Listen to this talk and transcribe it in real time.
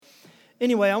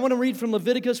Anyway, I want to read from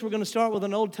Leviticus. We're going to start with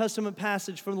an Old Testament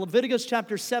passage from Leviticus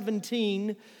chapter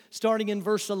 17, starting in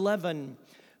verse 11.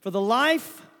 For the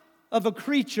life of a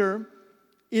creature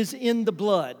is in the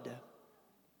blood,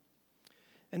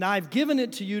 and I've given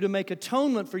it to you to make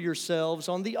atonement for yourselves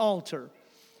on the altar.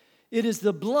 It is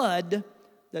the blood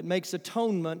that makes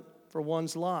atonement for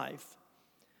one's life.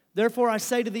 Therefore I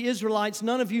say to the Israelites,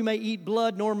 none of you may eat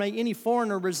blood, nor may any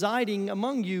foreigner residing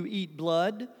among you eat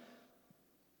blood.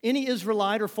 Any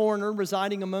Israelite or foreigner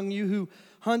residing among you who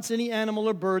hunts any animal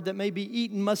or bird that may be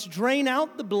eaten must drain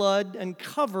out the blood and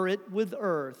cover it with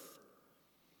earth,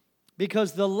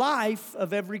 because the life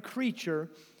of every creature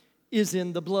is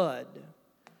in the blood.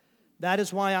 That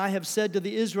is why I have said to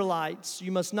the Israelites,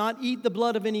 you must not eat the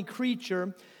blood of any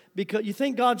creature. Because you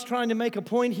think God's trying to make a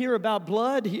point here about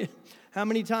blood? How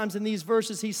many times in these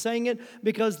verses he's saying it?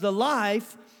 Because the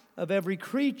life of every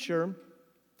creature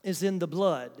is in the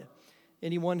blood.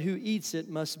 Anyone who eats it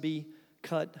must be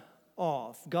cut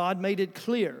off. God made it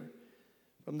clear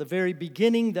from the very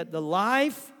beginning that the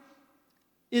life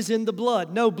is in the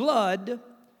blood. No blood,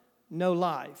 no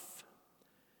life.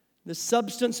 The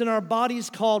substance in our bodies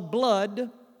called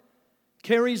blood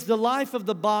carries the life of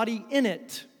the body in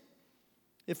it.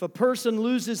 If a person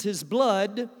loses his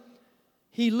blood,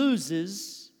 he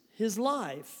loses his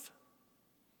life.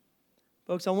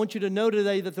 Folks, I want you to know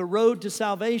today that the road to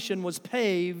salvation was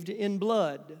paved in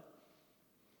blood.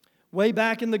 Way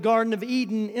back in the Garden of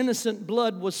Eden, innocent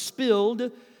blood was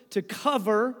spilled to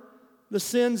cover the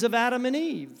sins of Adam and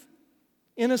Eve.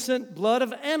 Innocent blood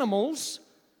of animals,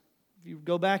 if you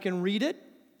go back and read it,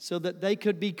 so that they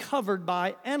could be covered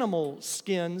by animal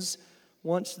skins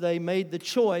once they made the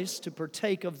choice to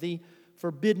partake of the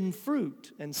forbidden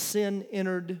fruit and sin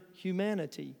entered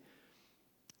humanity.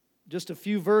 Just a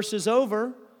few verses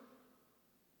over,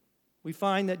 we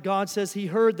find that God says he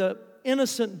heard the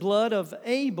innocent blood of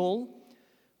Abel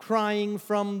crying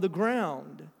from the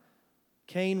ground.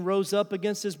 Cain rose up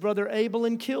against his brother Abel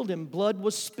and killed him. Blood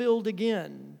was spilled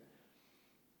again.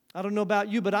 I don't know about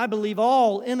you, but I believe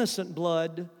all innocent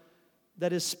blood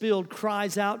that is spilled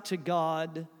cries out to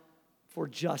God for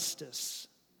justice.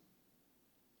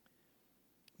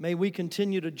 May we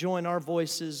continue to join our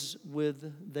voices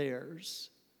with theirs.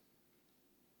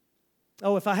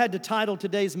 Oh, if I had to title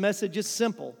today's message, it's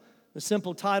simple. The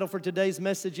simple title for today's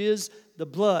message is The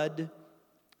Blood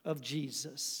of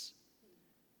Jesus.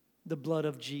 The blood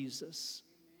of Jesus.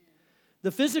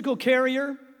 The physical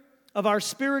carrier of our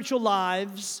spiritual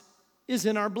lives is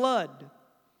in our blood.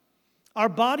 Our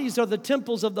bodies are the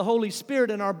temples of the Holy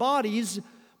Spirit, and our bodies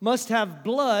must have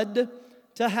blood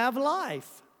to have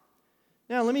life.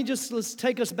 Now, let's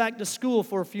take us back to school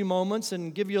for a few moments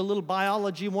and give you a little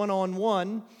biology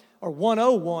 101, or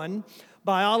 101,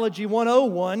 biology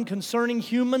 101 concerning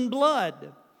human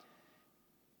blood.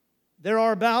 There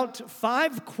are about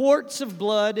 5 quarts of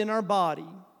blood in our body,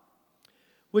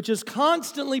 which is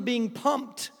constantly being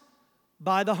pumped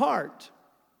by the heart.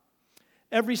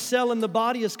 Every cell in the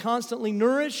body is constantly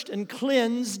nourished and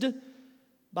cleansed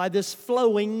by this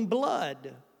flowing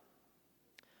blood.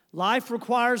 Life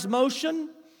requires motion,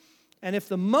 and if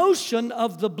the motion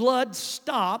of the blood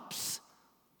stops,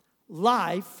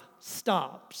 life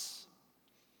stops.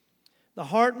 The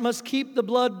heart must keep the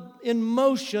blood in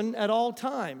motion at all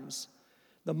times.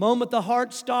 The moment the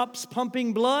heart stops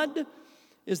pumping blood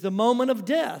is the moment of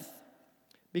death.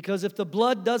 Because if the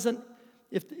blood doesn't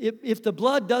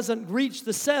reach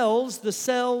the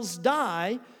cells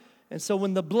die. And so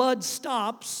when the blood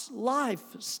stops,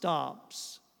 life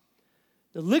stops.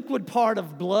 The liquid part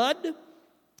of blood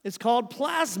is called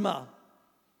plasma,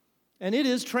 and it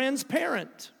is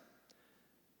transparent.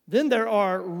 Then there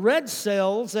are red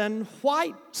cells and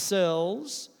white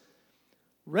cells.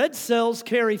 Red cells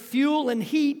carry fuel and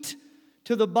heat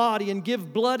to the body and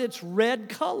give blood its red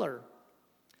color.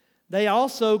 They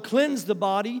also cleanse the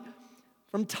body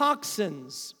from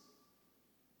toxins.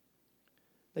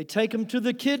 They take them to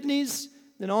the kidneys,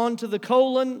 then on to the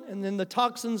colon, and then the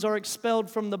toxins are expelled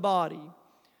from the body.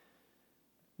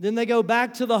 Then they go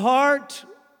back to the heart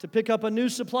to pick up a new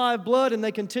supply of blood, and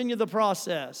they continue the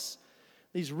process.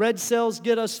 These red cells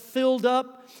get us filled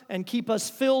up and keep us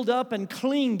filled up and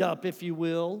cleaned up, if you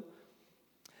will.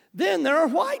 Then there are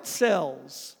white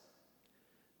cells.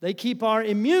 They keep our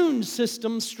immune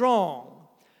system strong,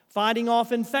 fighting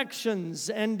off infections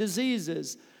and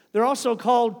diseases. They're also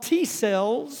called T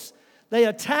cells. They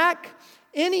attack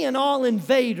any and all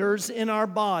invaders in our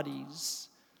bodies.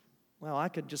 Well, I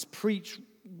could just preach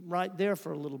right there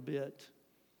for a little bit.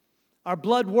 Our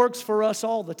blood works for us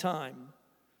all the time.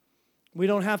 We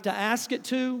don't have to ask it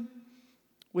to.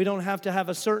 We don't have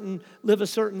to live a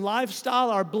certain lifestyle.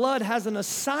 Our blood has an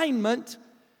assignment,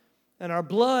 and our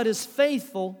blood is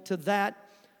faithful to that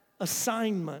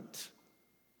assignment.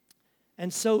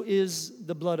 And so is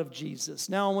the blood of Jesus.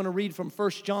 Now I want to read from 1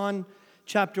 John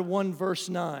chapter 1, verse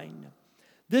 9.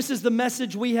 This is the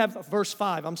message we have, verse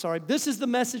 5, I'm sorry. This is the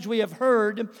message we have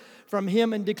heard from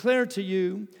him and declare to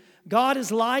you. God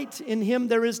is light, in him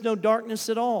there is no darkness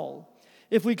at all.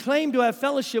 If we claim to have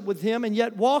fellowship with him and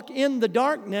yet walk in the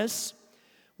darkness,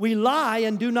 we lie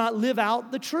and do not live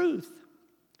out the truth.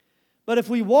 But if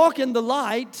we walk in the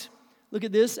light, look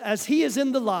at this, as he is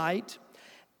in the light,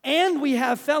 and we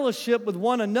have fellowship with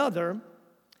one another,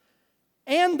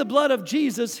 and the blood of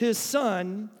Jesus, his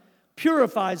Son,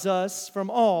 purifies us from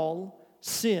all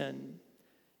sin.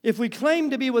 If we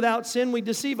claim to be without sin, we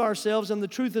deceive ourselves, and the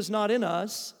truth is not in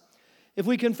us. If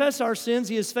we confess our sins,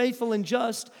 he is faithful and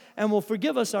just and will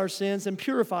forgive us our sins and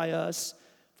purify us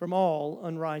from all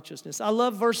unrighteousness. I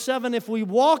love verse 7. If we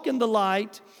walk in the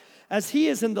light as he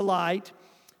is in the light,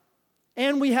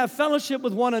 and we have fellowship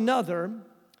with one another,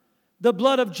 the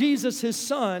blood of Jesus, his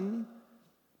Son,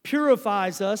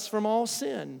 purifies us from all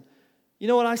sin. You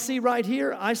know what I see right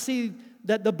here? I see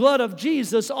that the blood of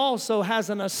Jesus also has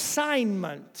an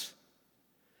assignment.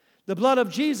 The blood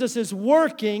of Jesus is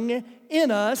working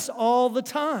in us all the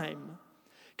time,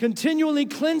 continually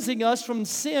cleansing us from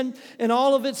sin in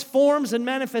all of its forms and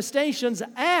manifestations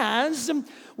as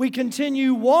we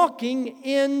continue walking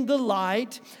in the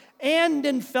light and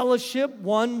in fellowship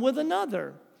one with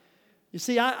another. You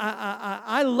see,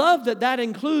 I love that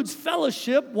includes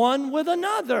fellowship one with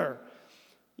another.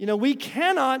 You know, we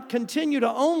cannot continue to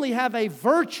only have a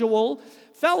virtual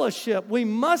fellowship. We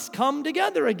must come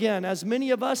together again, as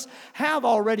many of us have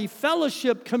already.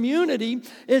 Fellowship, community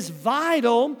is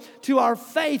vital to our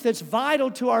faith. It's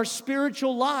vital to our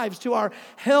spiritual lives, to our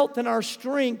health and our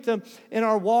strength in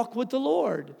our walk with the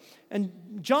Lord. And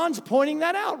John's pointing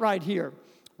that out right here.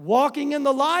 Walking in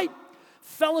the light,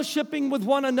 fellowshipping with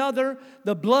one another,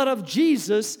 the blood of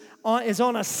Jesus is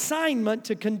on assignment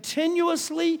to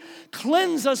continuously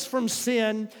cleanse us from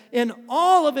sin in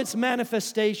all of its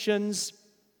manifestations,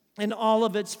 in all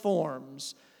of its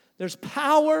forms. There's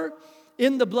power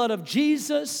in the blood of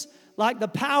Jesus, like the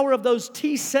power of those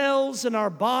T cells in our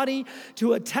body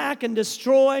to attack and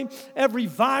destroy every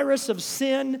virus of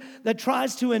sin that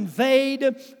tries to invade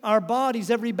our bodies,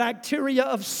 every bacteria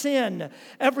of sin,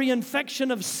 every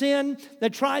infection of sin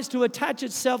that tries to attach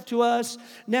itself to us.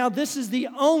 Now, this is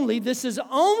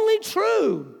only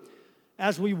true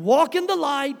as we walk in the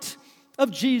light of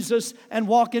Jesus and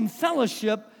walk in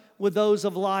fellowship with those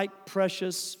of like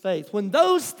precious faith. When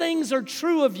those things are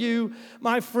true of you,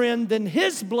 my friend, then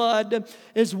his blood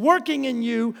is working in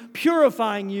you,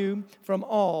 purifying you from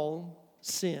all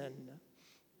sin.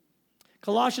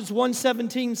 Colossians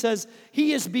 1:17 says,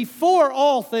 he is before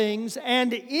all things,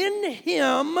 and in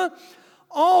him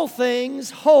all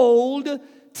things hold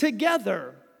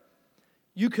together.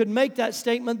 You could make that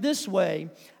statement this way: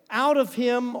 out of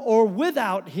him or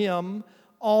without him,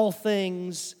 all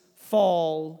things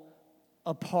fall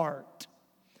apart.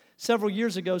 Several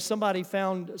years ago, somebody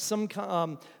found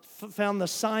the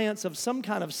science of some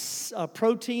kind of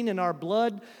protein in our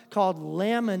blood called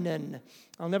laminin.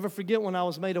 I'll never forget when I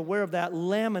was made aware of that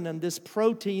laminin, this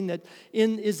protein that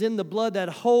is in the blood that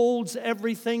holds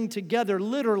everything together,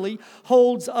 literally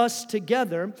holds us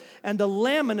together. And the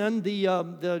laminin,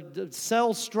 the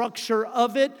cell structure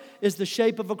of it, is the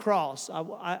shape of a cross.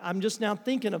 I'm just now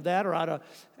thinking of that, or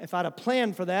if I'd have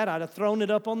planned for that, I'd have thrown it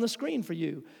up on the screen for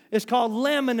you. It's called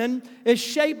laminin. It's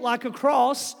shaped like a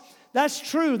cross. That's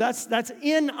true. That's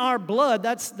in our blood.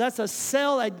 That's a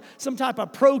cell, some type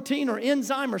of protein or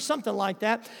enzyme or something like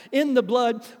that in the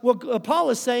blood. Well, Paul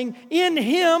is saying, in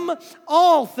him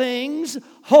all things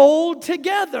hold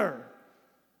together.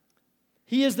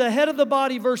 He is the head of the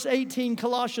body, verse 18,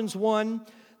 Colossians 1,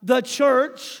 the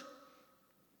church.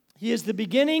 He is the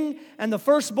beginning and the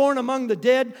firstborn among the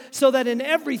dead, so that in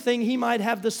everything he might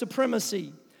have the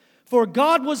supremacy. For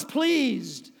God was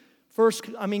pleased.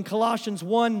 Colossians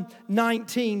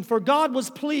 1:19. For God was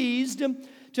pleased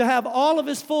to have all of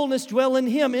his fullness dwell in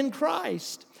him, in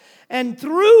Christ, and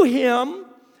through him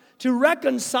to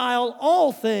reconcile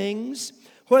all things,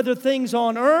 whether things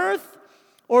on earth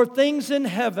or things in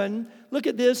heaven. Look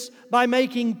at this: by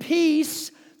making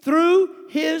peace through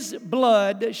his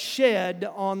blood shed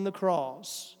on the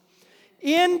cross.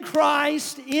 In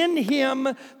Christ, in him,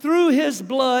 through his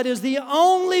blood is the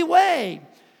only way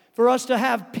for us to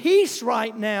have peace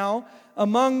right now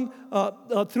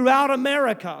throughout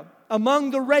America,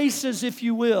 among the races, if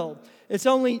you will. It's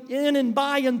only in and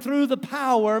by and through the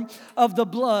power of the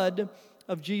blood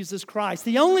of Jesus Christ.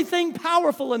 The only thing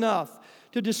powerful enough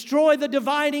to destroy the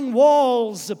dividing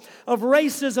walls of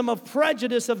racism, of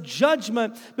prejudice, of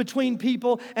judgment between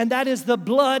people, and that is the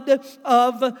blood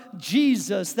of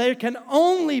Jesus. There can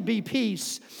only be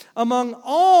peace among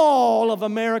all of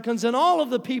Americans and all of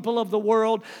the people of the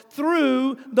world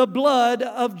through the blood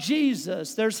of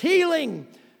Jesus. There's healing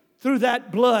through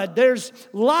that blood. There's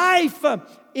life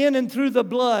in and through the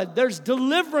blood. There's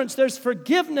deliverance, there's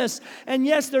forgiveness, and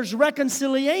yes, there's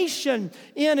reconciliation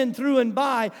in and through and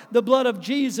by the blood of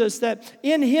Jesus, that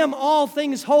in Him all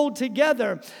things hold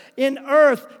together. In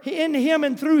earth, in Him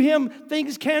and through Him,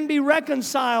 things can be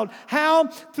reconciled. How?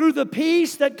 Through the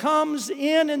peace that comes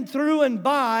in and through and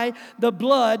by the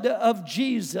blood of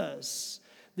Jesus.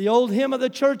 The old hymn of the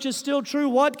church is still true.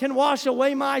 What can wash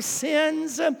away my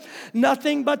sins?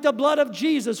 Nothing but the blood of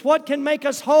Jesus. What can make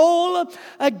us whole?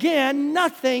 Again,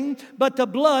 nothing but the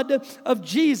blood of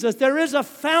Jesus. There is a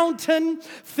fountain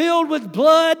filled with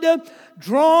blood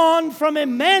drawn from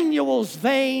Emmanuel's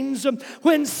veins.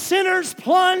 When sinners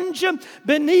plunge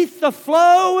beneath the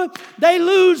flow, they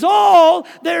lose all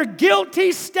their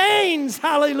guilty stains.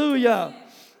 Hallelujah.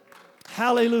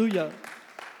 Hallelujah.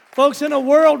 Folks, in a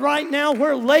world right now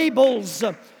where labels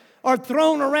are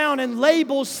thrown around and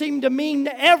labels seem to mean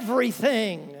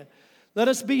everything, let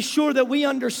us be sure that we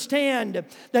understand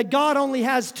that God only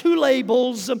has two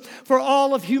labels for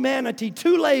all of humanity.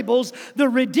 Two labels, the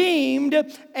redeemed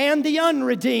and the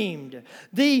unredeemed.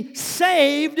 The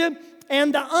saved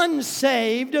and the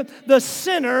unsaved, the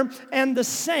sinner and the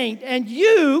saint. And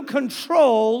you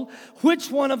control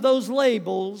which one of those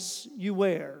labels you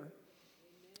wear.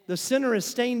 The sinner is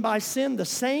stained by sin. The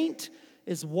saint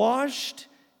is washed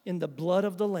in the blood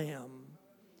of the Lamb.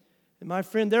 And my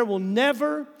friend, there will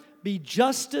never be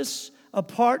justice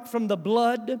apart from the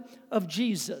blood of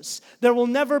Jesus. There will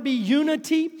never be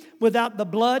unity without the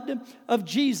blood of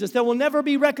Jesus. There will never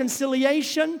be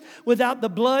reconciliation without the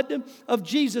blood of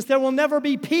Jesus. There will never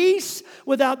be peace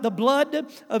without the blood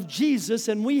of Jesus.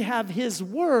 And we have His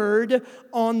word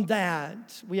on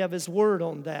that. We have His word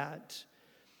on that.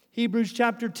 Hebrews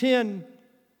chapter 10,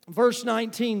 verse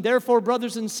 19. Therefore,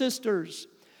 brothers and sisters,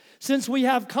 since we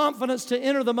have confidence to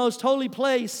enter the most holy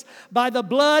place by the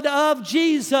blood of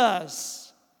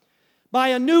Jesus, by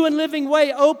a new and living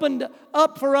way opened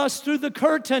up for us through the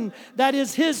curtain that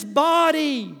is His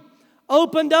body,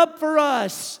 opened up for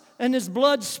us, and His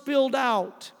blood spilled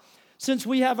out. Since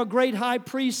we have a great high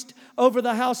priest over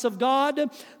the house of God,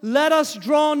 let us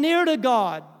draw near to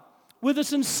God with a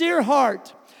sincere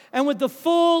heart, and with the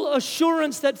full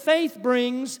assurance that faith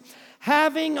brings,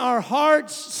 having our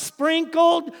hearts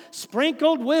sprinkled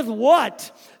with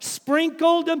what?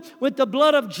 Sprinkled with the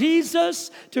blood of Jesus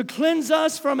to cleanse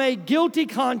us from a guilty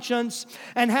conscience,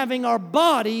 and having our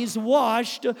bodies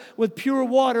washed with pure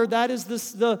water. That is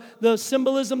the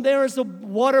symbolism there is the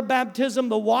water baptism,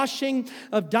 the washing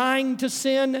of dying to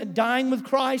sin, dying with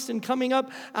Christ, and coming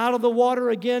up out of the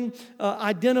water again,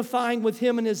 identifying with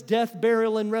Him in His death,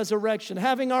 burial, and resurrection.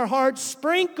 Having our hearts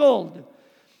sprinkled,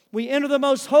 we enter the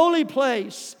most holy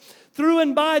place through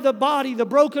and by the body, the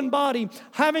broken body,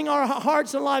 having our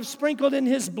hearts and lives sprinkled in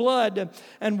His blood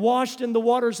and washed in the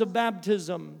waters of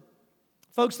baptism.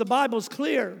 Folks, the Bible's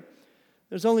clear.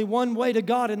 There's only one way to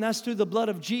God, and that's through the blood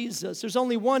of Jesus. There's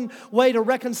only one way to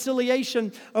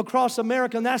reconciliation across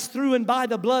America, and that's through and by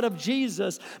the blood of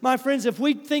Jesus. My friends, if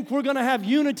we think we're going to have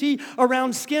unity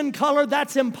around skin color,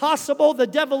 that's impossible. The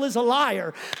devil is a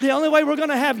liar. The only way we're going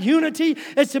to have unity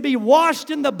is to be washed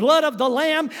in the blood of the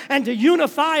Lamb and to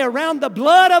unify around the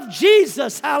blood of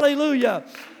Jesus. Hallelujah.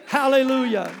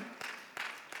 Hallelujah.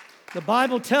 The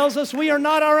Bible tells us we are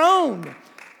not our own.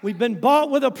 We've been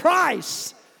bought with a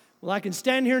price. Well, I can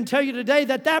stand here and tell you today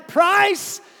that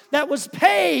price that was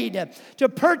paid to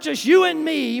purchase you and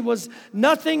me was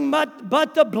nothing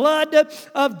but the blood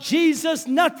of Jesus.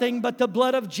 Nothing but the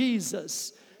blood of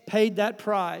Jesus paid that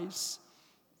price.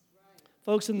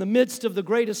 Folks, in the midst of the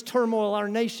greatest turmoil our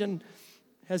nation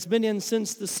has been in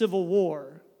since the Civil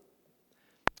War,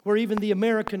 where even the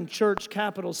American church,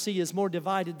 capital C, is more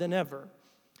divided than ever,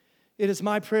 it is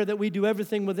my prayer that we do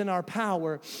everything within our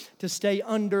power to stay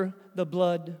under the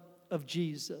blood of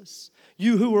Jesus.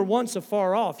 You who were once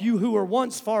afar off, you who were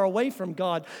once far away from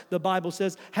God, the Bible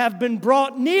says, have been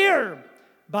brought near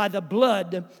by the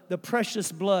blood, the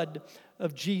precious blood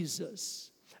of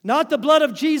Jesus. Not the blood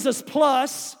of Jesus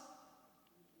plus,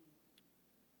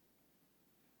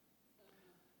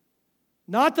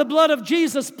 not the blood of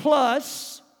Jesus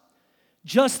plus,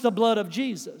 just the blood of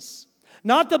Jesus.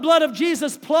 Not the blood of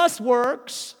Jesus plus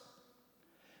works,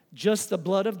 just the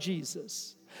blood of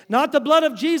Jesus. Not the blood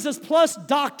of Jesus plus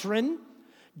doctrine,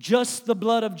 just the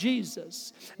blood of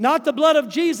Jesus. Not the blood of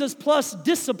Jesus plus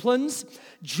disciplines,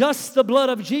 just the blood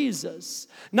of Jesus.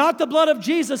 Not the blood of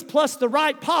Jesus plus the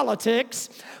right politics,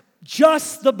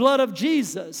 just the blood of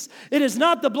Jesus. It is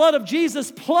not the blood of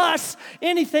Jesus plus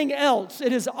anything else.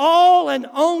 It is all and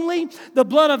only the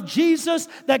blood of Jesus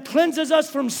that cleanses us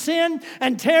from sin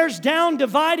and tears down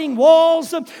dividing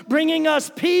walls, bringing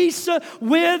us peace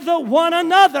with one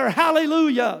another.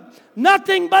 Hallelujah.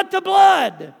 Nothing but the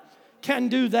blood can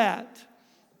do that.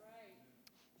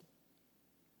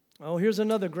 Oh, here's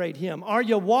another great hymn. Are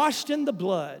you washed in the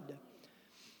blood?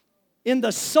 In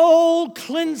the soul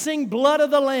cleansing blood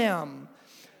of the Lamb.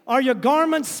 Are your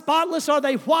garments spotless? Are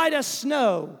they white as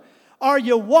snow? Are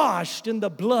you washed in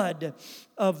the blood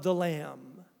of the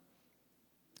Lamb?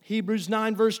 Hebrews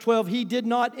 9 verse 12. He did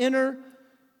not enter,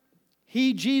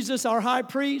 He, Jesus, our high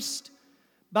priest,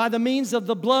 by the means of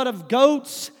the blood of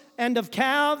goats and of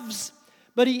calves,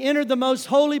 but He entered the most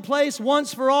holy place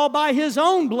once for all by His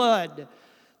own blood,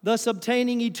 thus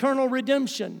obtaining eternal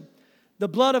redemption. The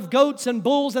blood of goats and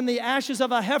bulls and the ashes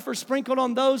of a heifer sprinkled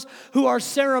on those who are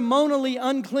ceremonially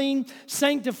unclean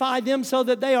sanctify them so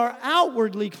that they are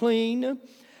outwardly clean.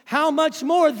 How much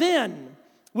more then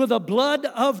will the blood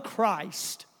of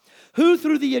Christ, who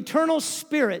through the eternal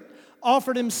Spirit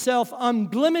offered Himself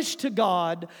unblemished to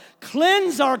God,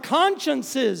 cleanse our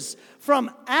consciences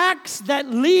from acts that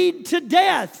lead to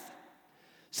death,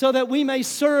 so that we may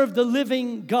serve the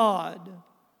living God.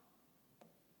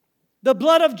 The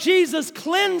blood of Jesus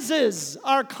cleanses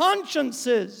our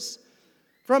consciences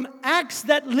from acts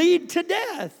that lead to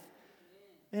death.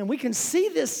 And we can see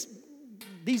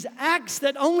these acts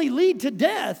that only lead to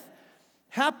death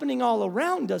happening all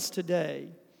around us today.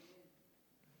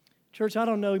 Church, I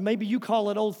don't know, maybe you call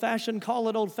it old-fashioned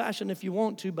if you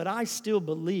want to, but I still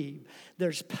believe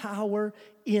there's power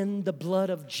in the blood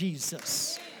of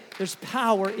Jesus. There's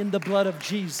power in the blood of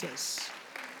Jesus.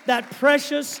 That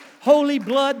precious, holy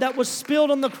blood that was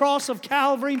spilled on the cross of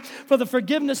Calvary for the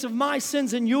forgiveness of my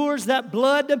sins and yours. That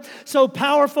blood so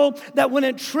powerful that when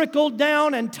it trickled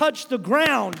down and touched the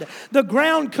ground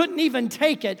couldn't even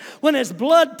take it. When His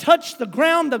blood touched the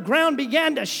ground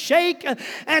began to shake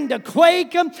and to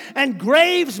quake, and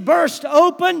graves burst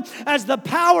open as the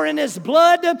power in His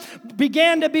blood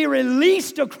began to be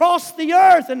released across the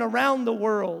earth and around the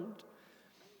world.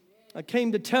 I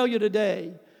came to tell you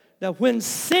today that when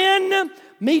sin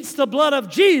meets the blood of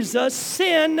Jesus,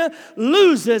 sin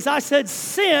loses. I said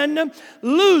sin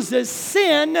loses.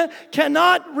 Sin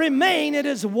cannot remain. It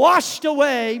is washed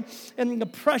away in the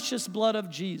precious blood of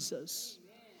Jesus.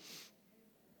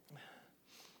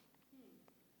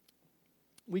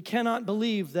 We cannot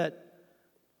believe that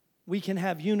we can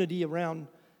have unity around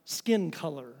skin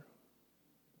color.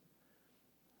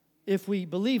 If we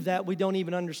believe that, we don't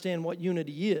even understand what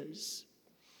unity is.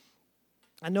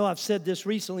 I know I've said this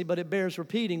recently, but it bears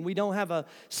repeating. We don't have a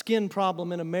skin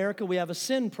problem in America. We have a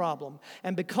sin problem.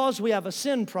 And because we have a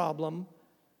sin problem,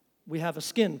 we have a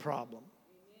skin problem.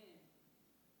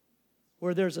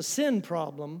 Where there's a sin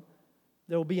problem,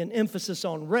 there will be an emphasis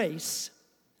on race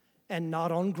and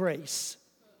not on grace.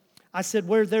 I said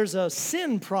where there's a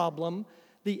sin problem,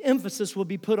 the emphasis will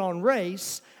be put on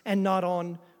race and not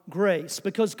on grace.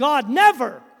 Because God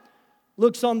never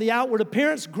looks on the outward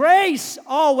appearance. Grace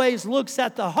always looks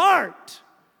at the heart.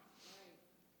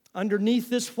 Underneath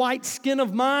this white skin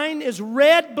of mine is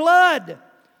red blood.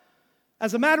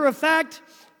 As a matter of fact,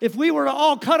 if we were to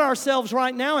all cut ourselves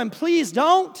right now, and please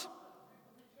don't,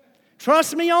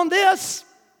 trust me on this,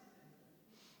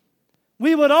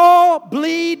 we would all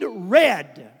bleed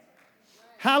red.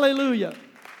 Hallelujah.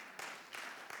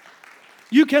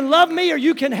 You can love me or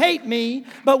you can hate me,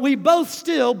 but we both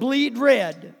still bleed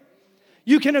red.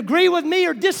 You can agree with me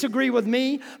or disagree with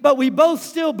me, but we both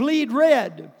still bleed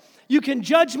red. You can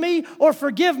judge me or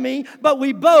forgive me, but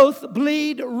we both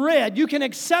bleed red. You can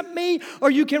accept me or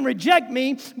you can reject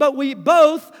me, but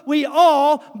we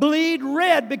all bleed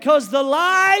red, because the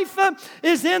life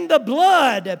is in the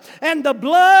blood, and the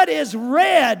blood is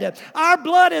red. Our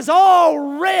blood is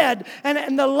all red,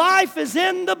 and the life is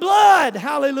in the blood.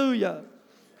 Hallelujah.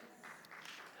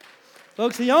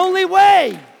 Folks, the only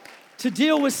way to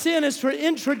deal with sin is to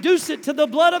introduce it to the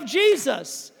blood of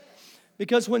Jesus.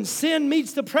 Because when sin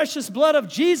meets the precious blood of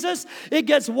Jesus, it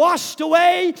gets washed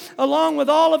away along with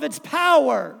all of its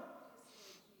power.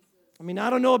 I mean, I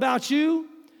don't know about you,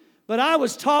 but I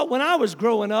was taught when I was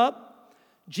growing up,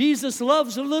 Jesus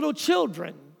loves the little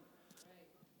children.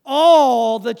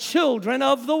 All the children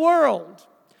of the world.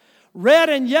 Red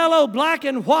and yellow, black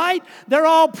and white, they're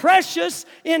all precious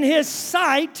in His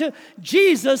sight.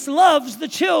 Jesus loves the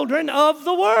children of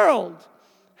the world.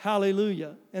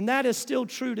 Hallelujah. And that is still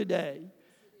true today.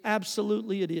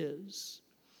 Absolutely it is.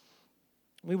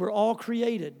 We were all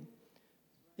created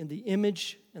in the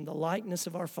image and the likeness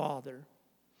of our Father.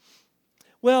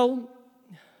 Well,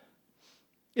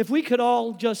 if we could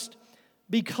all just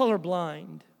be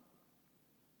colorblind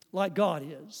like God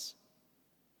is.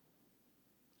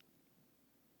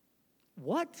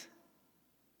 What?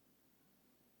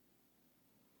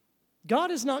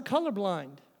 God is not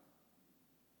colorblind.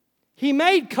 He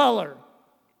made color.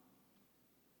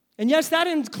 And yes, that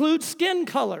includes skin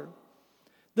color.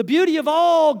 The beauty of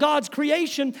all God's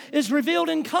creation is revealed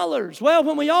in colors. Well,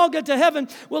 when we all get to heaven,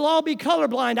 we'll all be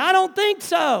colorblind. I don't think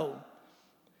so.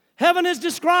 Heaven is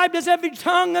described as every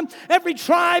tongue, every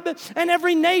tribe, and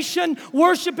every nation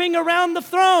worshiping around the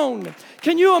throne.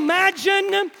 Can you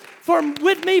imagine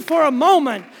with me for a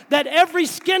moment that every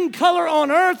skin color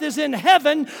on earth is in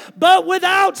heaven, but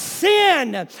without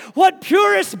sin? What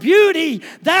purest beauty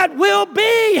that will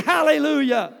be.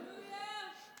 Hallelujah.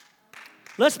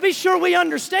 Let's be sure we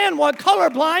understand what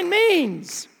colorblind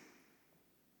means.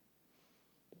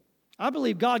 I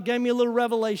believe God gave me a little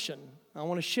revelation. I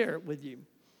want to share it with you.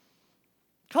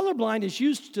 Colorblind is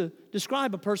used to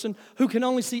describe a person who can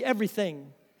only see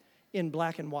everything in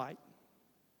black and white.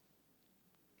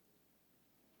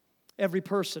 Every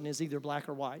person is either black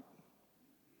or white.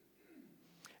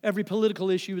 Every political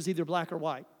issue is either black or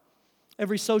white.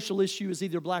 Every social issue is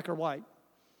either black or white.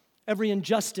 Every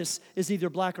injustice is either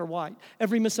black or white.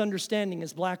 Every misunderstanding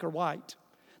is black or white.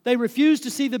 They refuse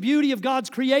to see the beauty of God's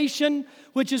creation,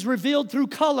 which is revealed through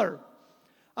color.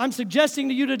 I'm suggesting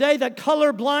to you today that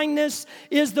color blindness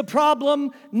is the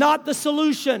problem, not the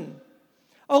solution.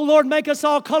 Oh, Lord, make us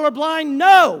all colorblind?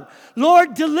 No.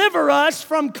 Lord, deliver us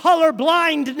from color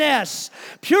blindness.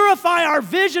 Purify our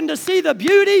vision to see the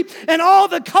beauty and all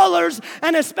the colors,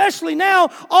 and especially now,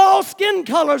 all skin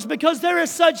colors, because there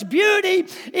is such beauty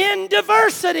in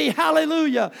diversity.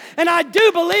 Hallelujah. And I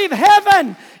do believe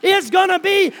heaven is going to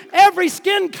be every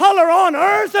skin color on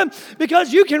earth,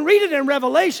 because you can read it in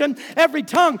Revelation. Every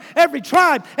tongue, every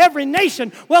tribe, every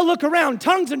nation. Well, look around.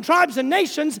 Tongues and tribes and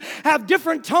nations have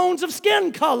different tones of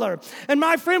skin color. And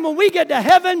my friend, when we get to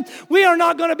heaven, we are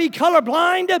not going to be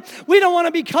colorblind. We don't want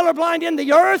to be colorblind in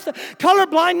the earth.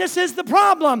 Colorblindness is the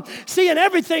problem. Seeing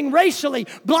everything racially,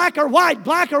 black or white,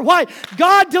 black or white.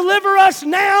 God, deliver us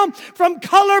now from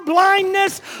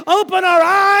colorblindness. Open our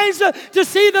eyes to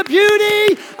see the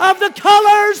beauty of the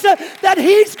colors that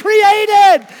He's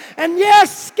created. And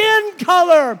yes, skin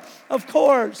color, of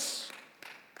course.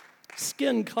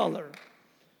 Skin color.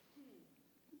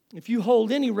 If you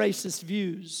hold any racist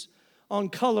views on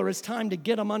color, it's time to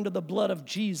get them under the blood of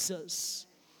Jesus.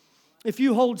 If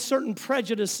you hold certain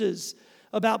prejudices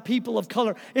about people of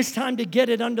color, it's time to get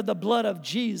it under the blood of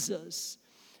Jesus.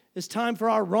 It's time for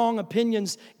our wrong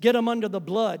opinions, get them under the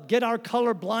blood. Get our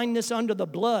color blindness under the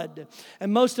blood.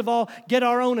 And most of all, get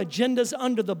our own agendas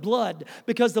under the blood.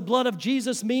 Because the blood of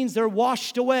Jesus means they're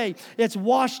washed away. It's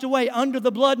washed away. Under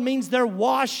the blood means they're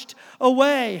washed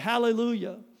away.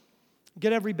 Hallelujah.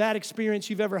 Get every bad experience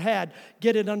you've ever had,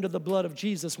 get it under the blood of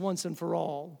Jesus once and for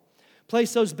all.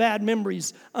 Place those bad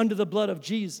memories under the blood of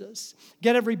Jesus.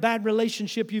 Get every bad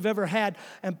relationship you've ever had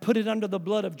and put it under the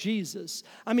blood of Jesus.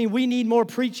 I mean, we need more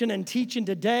preaching and teaching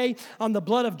today on the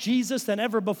blood of Jesus than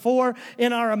ever before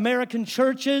in our American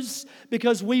churches,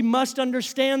 because we must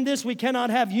understand this. We cannot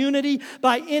have unity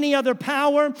by any other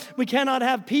power. We cannot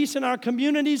have peace in our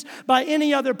communities by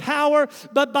any other power,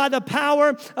 but by the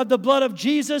power of the blood of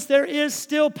Jesus. There is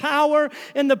still power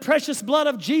in the precious blood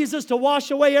of Jesus to wash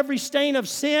away every stain of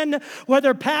sin,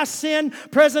 whether past sin,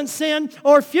 present sin,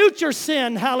 or future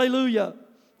sin. Hallelujah.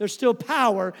 There's still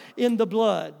power in the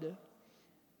blood.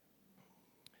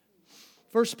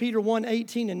 1 Peter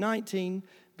 1:18 and 19,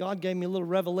 God gave me a little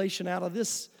revelation out of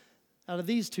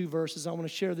these two verses. I want to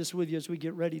share this with you as we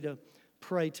get ready to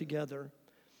pray together.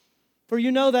 For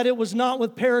you know that it was not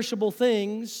with perishable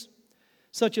things,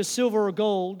 such as silver or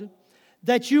gold,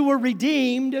 that you were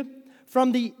redeemed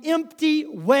from the empty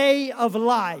way of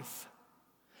life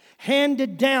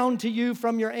handed down to you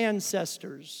from your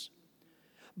ancestors,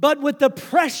 but with the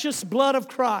precious blood of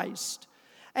Christ,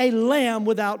 a lamb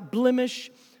without blemish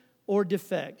or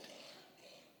defect.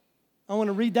 I want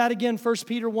to read that again, 1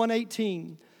 Peter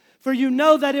 1:18. For you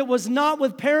know that it was not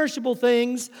with perishable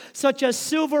things, such as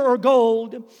silver or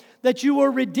gold, that you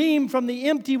were redeemed from the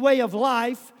empty way of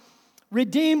life,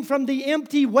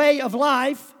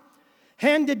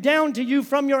 handed down to you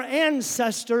from your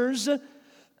ancestors,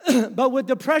 but with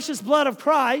the precious blood of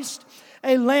Christ,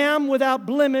 a lamb without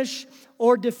blemish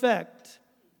or defect.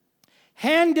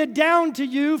 Handed down to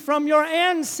you from your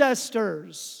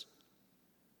ancestors.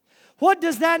 What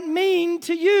does that mean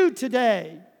to you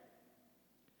today?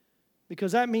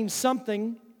 Because that means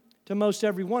something to most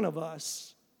every one of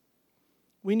us.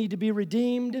 We need to be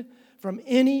redeemed from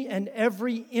any and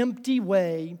every empty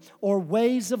way or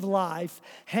ways of life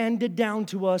handed down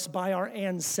to us by our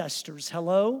ancestors.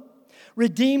 Hello?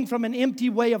 Redeemed from an empty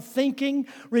way of thinking,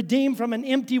 redeemed from an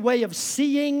empty way of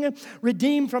seeing,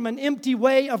 redeemed from an empty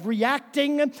way of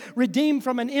reacting, redeemed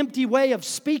from an empty way of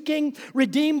speaking,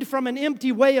 redeemed from an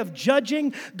empty way of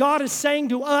judging. God is saying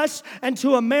to us and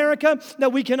to America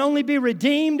that we can only be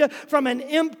redeemed from an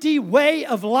empty way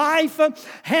of life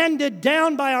handed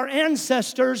down by our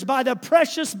ancestors by the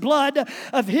precious blood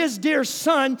of His dear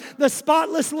Son, the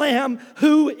spotless Lamb,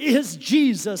 who is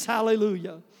Jesus.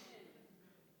 Hallelujah.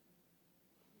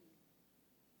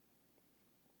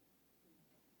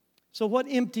 So what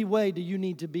empty way do you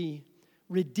need to be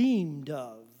redeemed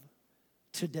of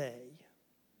today?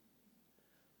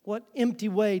 What empty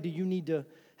way do you need to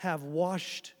have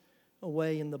washed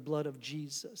away in the blood of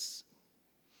Jesus?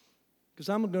 Because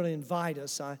I'm going to invite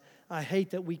us. I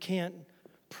hate that we can't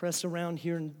press around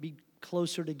here and be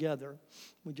closer together.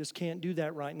 We just can't do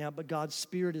that right now, but God's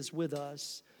Spirit is with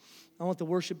us. I want the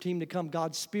worship team to come.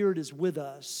 God's Spirit is with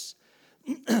us.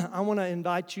 I want to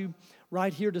invite you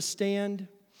right here to stand.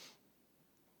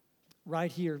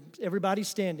 Right here. Everybody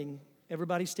standing.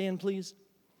 Everybody stand, please.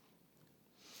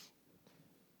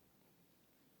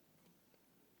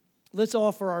 Let's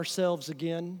offer ourselves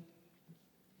again.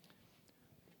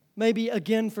 Maybe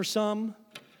again for some.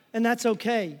 And that's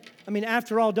okay. I mean,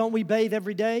 after all, don't we bathe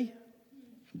every day?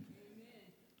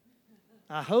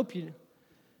 I hope you.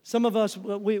 Some of us,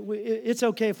 it's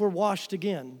okay if we're washed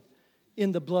again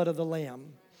in the blood of the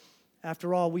Lamb.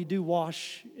 After all, we do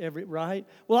wash right?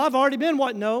 Well, I've already been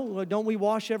what? No, don't we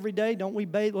wash every day? Don't we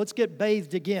bathe? Let's get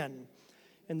bathed again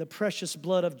in the precious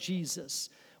blood of Jesus.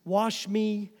 Wash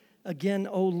me again,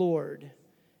 O Lord,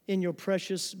 in your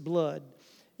precious blood.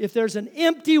 If there's an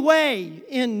empty way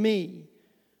in me,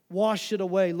 wash it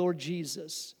away, Lord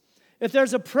Jesus. If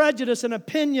there's a prejudice, an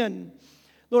opinion,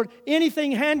 Lord,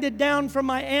 anything handed down from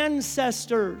my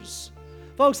ancestors.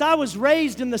 Folks, I was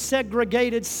raised in the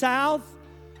segregated South.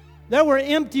 There were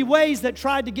empty ways that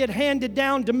tried to get handed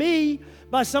down to me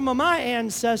by some of my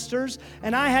ancestors,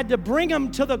 and I had to bring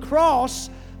them to the cross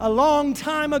a long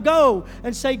time ago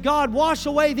and say, God, wash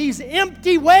away these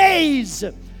empty ways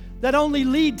that only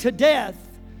lead to death,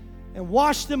 and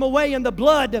wash them away in the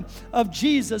blood of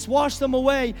Jesus. Wash them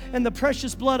away in the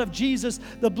precious blood of Jesus,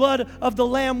 the blood of the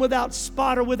Lamb without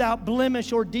spot or without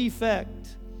blemish or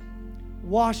defect.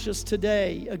 Wash us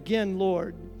today again,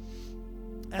 Lord.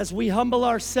 As we humble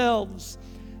ourselves,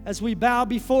 as we bow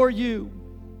before you,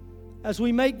 as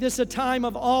we make this a time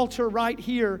of altar right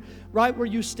here, right where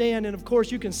you stand. And of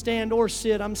course, you can stand or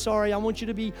sit. I'm sorry, I want you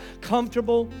to be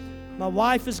comfortable. My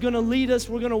wife is going to lead us.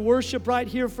 We're going to worship right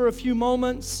here for a few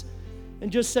moments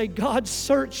and just say, God,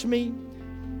 search me.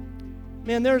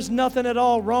 Man, there's nothing at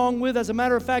all wrong with. As a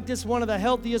matter of fact, it's one of the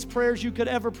healthiest prayers you could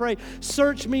ever pray.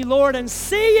 Search me, Lord, and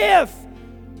see if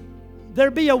there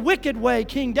be a wicked way,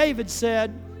 King David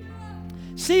said.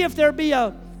 See if there be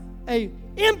a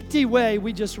empty way,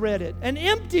 we just read it, an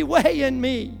empty way in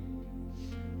me,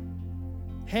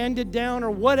 handed down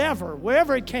or whatever,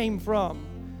 wherever it came from.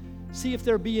 See if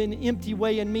there be an empty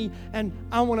way in me, and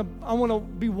I want to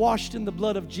be washed in the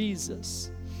blood of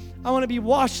Jesus. I want to be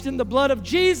washed in the blood of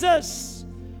Jesus.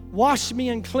 Wash me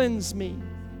and cleanse me.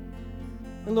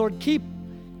 And Lord, keep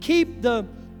the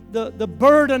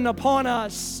burden upon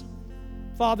us,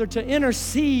 Father, to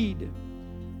intercede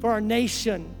for our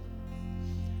nation.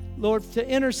 Lord, to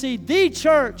intercede. The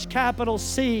church, capital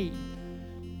C,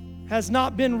 has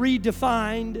not been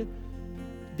redefined.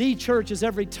 The church is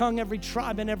every tongue, every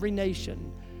tribe, and every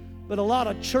nation. But a lot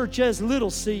of churches, little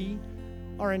c,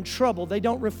 are in trouble. They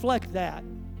don't reflect that.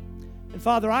 And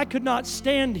Father, I could not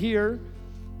stand here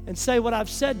and say what I've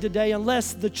said today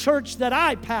unless the church that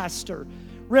I pastor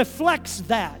reflects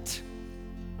that.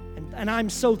 And I'm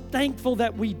so thankful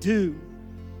that we do,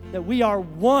 that we are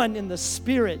one in the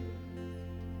Spirit.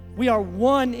 We are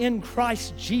one in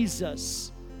Christ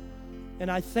Jesus. And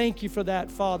I thank you for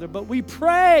that, Father. But we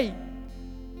pray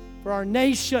for our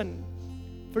nation,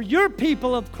 for your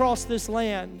people across this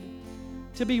land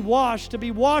to be washed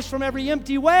from every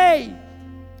empty way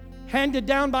handed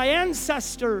down by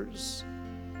ancestors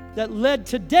that led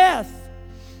to death.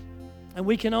 And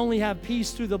we can only have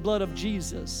peace through the blood of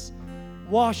Jesus.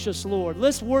 Wash us, Lord.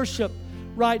 Let's worship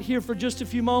right here for just a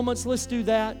few moments. Let's do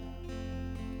that.